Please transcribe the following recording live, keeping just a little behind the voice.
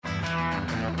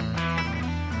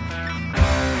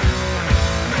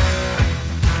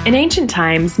In ancient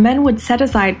times, men would set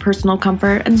aside personal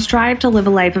comfort and strive to live a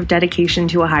life of dedication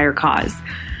to a higher cause.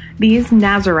 These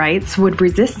Nazarites would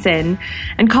resist sin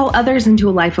and call others into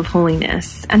a life of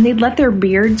holiness, and they'd let their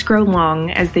beards grow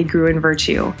long as they grew in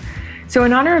virtue. So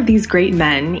in honor of these great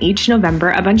men, each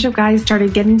November, a bunch of guys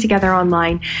started getting together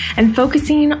online and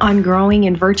focusing on growing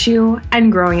in virtue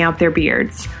and growing out their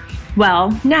beards.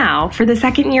 Well, now, for the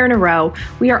second year in a row,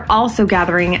 we are also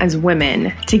gathering as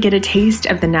women to get a taste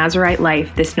of the Nazarite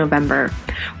life this November.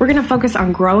 We're going to focus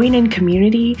on growing in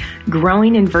community,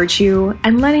 growing in virtue,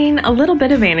 and letting a little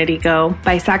bit of vanity go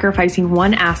by sacrificing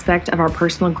one aspect of our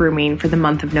personal grooming for the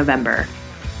month of November.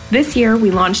 This year,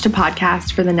 we launched a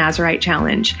podcast for the Nazarite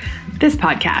Challenge. This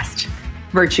podcast,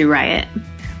 Virtue Riot.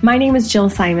 My name is Jill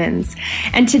Simons,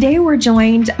 and today we're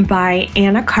joined by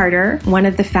Anna Carter, one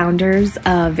of the founders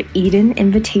of Eden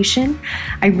Invitation.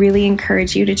 I really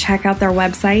encourage you to check out their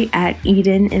website at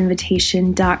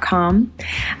edeninvitation.com.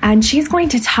 And she's going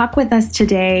to talk with us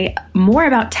today more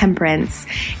about temperance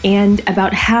and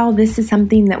about how this is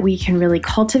something that we can really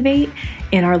cultivate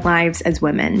in our lives as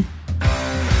women.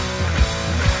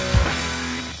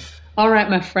 All right,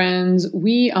 my friends,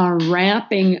 we are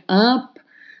wrapping up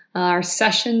our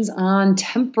sessions on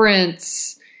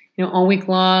temperance. All week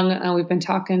long, we've been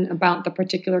talking about the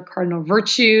particular cardinal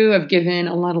virtue. I've given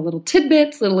a lot of little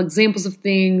tidbits, little examples of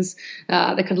things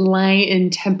that could lie in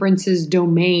temperance's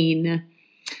domain.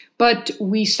 But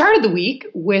we started the week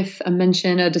with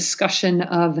a discussion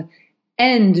of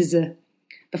ends, the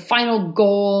final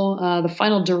goal, the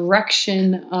final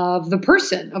direction of the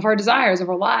person, of our desires, of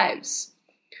our lives.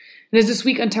 And as this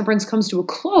week on temperance comes to a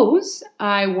close,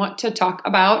 I want to talk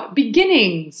about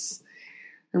beginnings.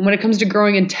 And when it comes to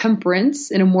growing in temperance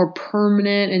in a more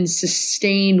permanent and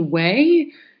sustained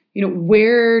way,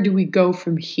 where do we go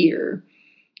from here?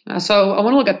 So I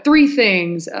want to look at three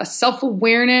things: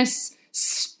 self-awareness,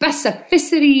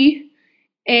 specificity,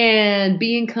 and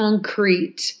being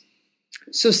concrete.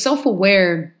 So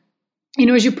self-aware,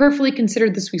 as you prayerfully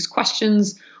considered this week's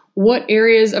questions, what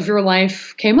areas of your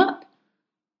life came up?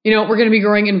 We're going to be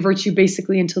growing in virtue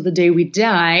basically until the day we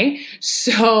die.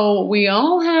 So we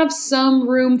all have some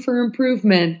room for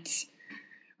improvement.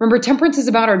 Remember, temperance is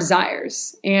about our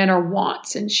desires and our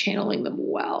wants and channeling them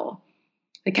well.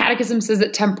 The Catechism says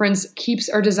that temperance keeps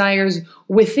our desires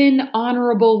within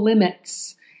honorable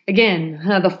limits. Again,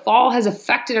 the fall has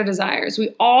affected our desires.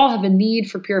 We all have a need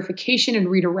for purification and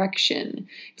redirection.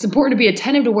 It's important to be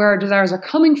attentive to where our desires are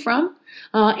coming from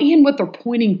and what they're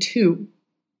pointing to.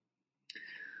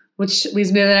 Which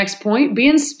leads me to the next point,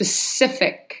 being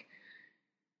specific.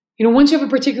 Once you have a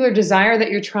particular desire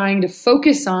that you're trying to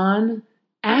focus on,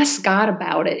 ask God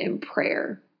about it in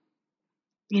prayer.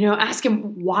 Ask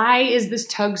Him, why is this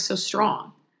tug so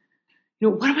strong?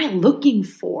 What am I looking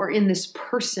for in this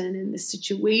person, in this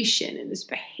situation, in this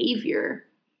behavior?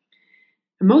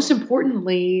 And most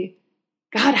importantly,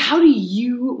 God, how do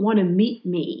you want to meet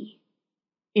me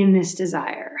in this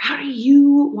desire? How do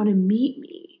you want to meet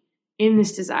me in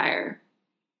this desire?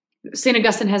 St.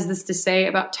 Augustine has this to say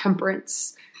about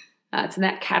temperance. It's in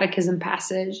that catechism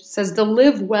passage. It says, to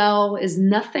live well is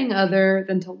nothing other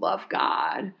than to love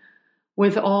God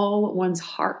with all one's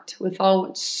heart, with all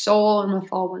one's soul, and with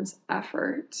all one's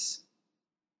efforts.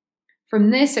 From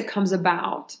this, it comes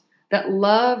about that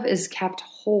love is kept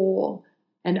whole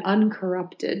and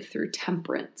uncorrupted through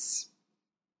temperance.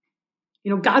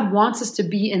 God wants us to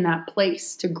be in that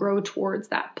place, to grow towards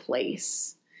that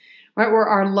place. Right, where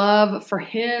our love for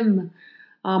Him,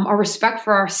 our respect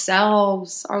for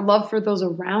ourselves, our love for those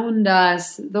around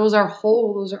us, those are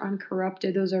whole, those are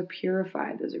uncorrupted, those are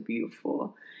purified, those are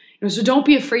beautiful. So don't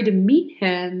be afraid to meet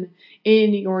Him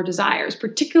in your desires,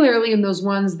 particularly in those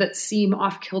ones that seem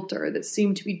off kilter, that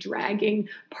seem to be dragging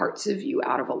parts of you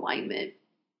out of alignment.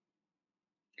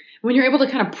 When you're able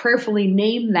to kind of prayerfully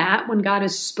name that, when God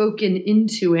has spoken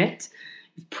into it,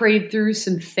 you've prayed through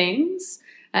some things,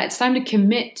 it's time to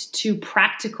commit to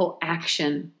practical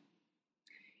action.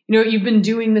 You've been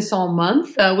doing this all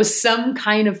month with some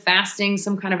kind of fasting,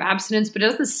 some kind of abstinence, but it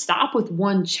doesn't stop with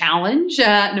one challenge,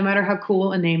 no matter how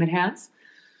cool a name it has.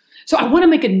 So I want to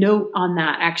make a note on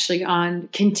that, actually, on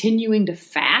continuing to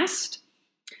fast.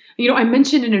 I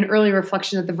mentioned in an earlier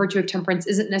reflection that the virtue of temperance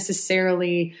isn't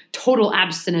necessarily total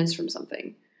abstinence from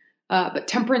something, but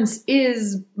temperance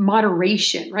is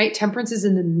moderation, right? Temperance is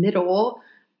in the middle.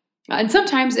 And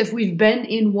sometimes if we've been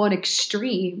in one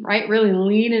extreme, right, really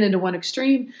leaning into one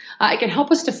extreme, it can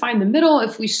help us to find the middle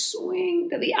if we swing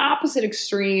to the opposite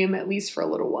extreme, at least for a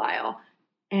little while,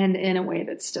 and in a way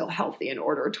that's still healthy in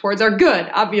order towards our good,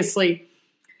 obviously.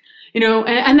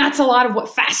 And that's a lot of what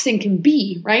fasting can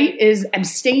be, right? Is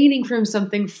abstaining from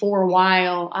something for a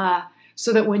while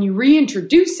so that when you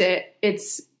reintroduce it,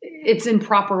 it's in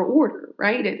proper order,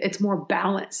 right? It's more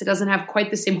balanced. It doesn't have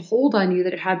quite the same hold on you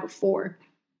that it had before.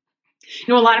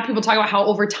 A lot of people talk about how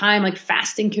over time, like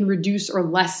fasting can reduce or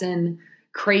lessen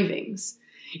cravings,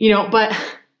 but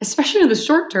especially in the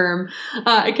short term,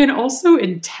 it can also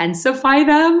intensify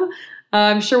them.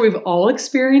 I'm sure we've all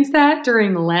experienced that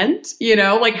during Lent,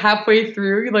 like halfway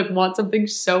through, you like want something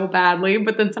so badly,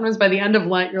 but then sometimes by the end of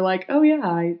Lent, you're like, oh yeah,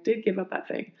 I did give up that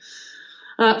thing.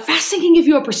 Fasting can give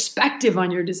you a perspective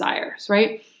on your desires,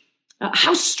 right?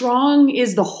 How strong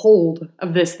is the hold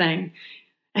of this thing?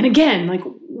 And again, like,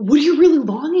 what are you really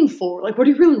longing for? Like, what are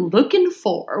you really looking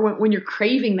for when you're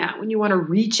craving that, when you want to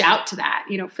reach out to that,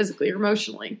 physically or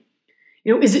emotionally?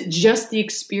 Is it just the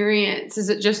experience? Is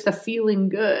it just the feeling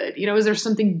good? Is there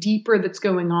something deeper that's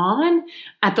going on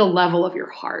at the level of your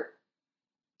heart?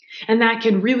 And that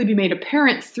can really be made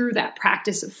apparent through that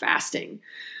practice of fasting.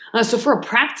 So for a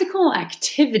practical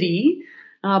activity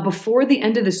before the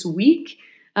end of this week,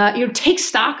 take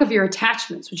stock of your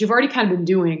attachments, which you've already kind of been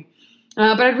doing.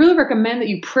 But I'd really recommend that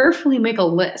you prayerfully make a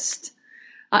list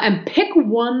and pick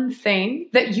one thing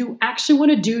that you actually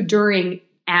want to do during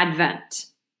Advent.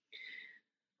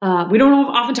 We don't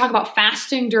often talk about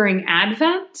fasting during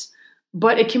Advent,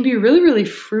 but it can be really, really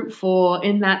fruitful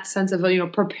in that sense of,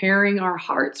 preparing our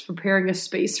hearts, preparing a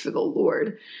space for the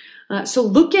Lord. So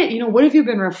look at, what have you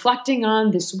been reflecting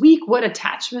on this week? What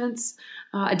attachments,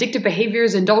 addictive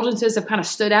behaviors, indulgences have kind of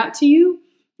stood out to you?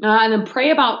 And then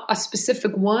pray about a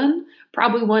specific one,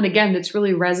 probably one, again, that's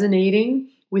really resonating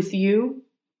with you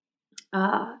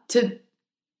to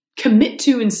commit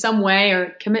to in some way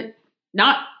or commit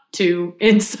not to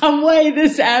in some way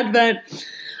this Advent.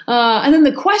 And then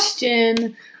the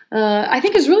question, I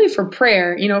think, is really for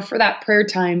prayer, for that prayer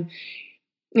time.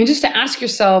 And just to ask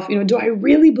yourself, do I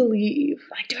really believe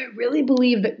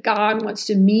that God wants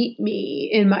to meet me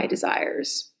in my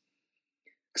desires?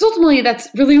 Because ultimately, that's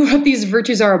really what these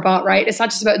virtues are about, right? It's not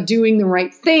just about doing the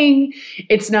right thing.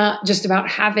 It's not just about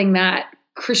having that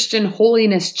Christian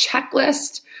holiness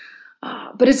checklist,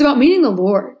 but it's about meeting the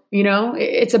Lord,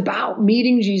 It's about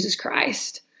meeting Jesus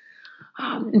Christ.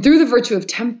 And through the virtue of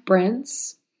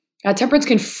temperance, temperance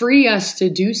can free us to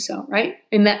do so, right?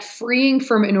 In that freeing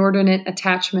from inordinate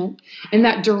attachment, in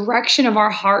that direction of our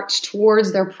hearts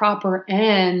towards their proper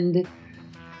end,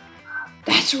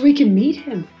 that's where we can meet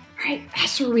him, right?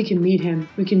 That's where we can meet him.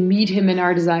 We can meet him in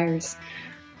our desires.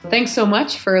 Thanks so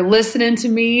much for listening to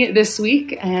me this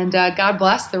week, and God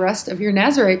bless the rest of your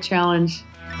Nazarite challenge.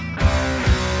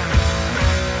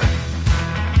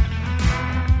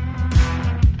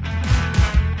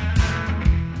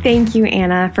 Thank you,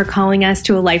 Anna, for calling us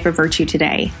to a life of virtue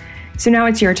today. So now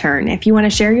it's your turn. If you want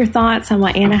to share your thoughts on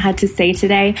what Anna had to say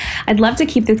today, I'd love to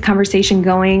keep this conversation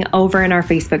going over in our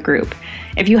Facebook group.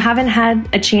 If you haven't had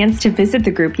a chance to visit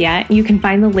the group yet, you can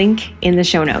find the link in the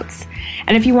show notes.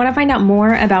 And if you want to find out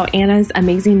more about Anna's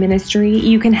amazing ministry,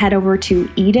 you can head over to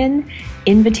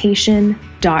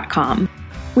EdenInvitation.com.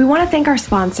 We want to thank our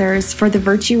sponsors for the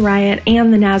Virtue Riot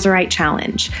and the Nazarite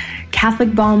Challenge: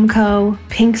 Catholic Balm Co.,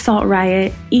 Pink Salt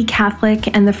Riot, eCatholic,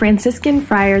 and the Franciscan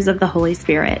Friars of the Holy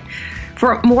Spirit.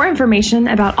 For more information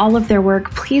about all of their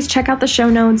work, please check out the show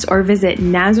notes or visit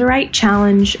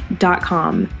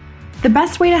NazariteChallenge.com. The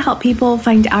best way to help people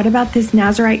find out about this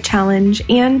Nazarite Challenge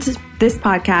and this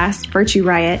podcast, Virtue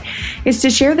Riot, is to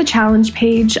share the challenge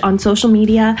page on social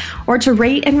media or to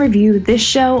rate and review this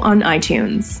show on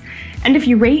iTunes. And if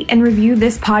you rate and review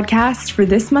this podcast for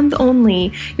this month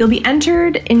only, you'll be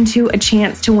entered into a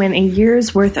chance to win a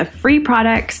year's worth of free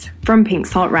products from Pink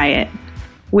Salt Riot,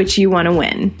 which you want to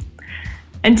win.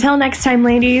 Until next time,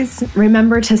 ladies,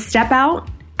 remember to step out,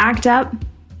 act up,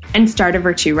 and start a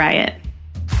Virtue Riot.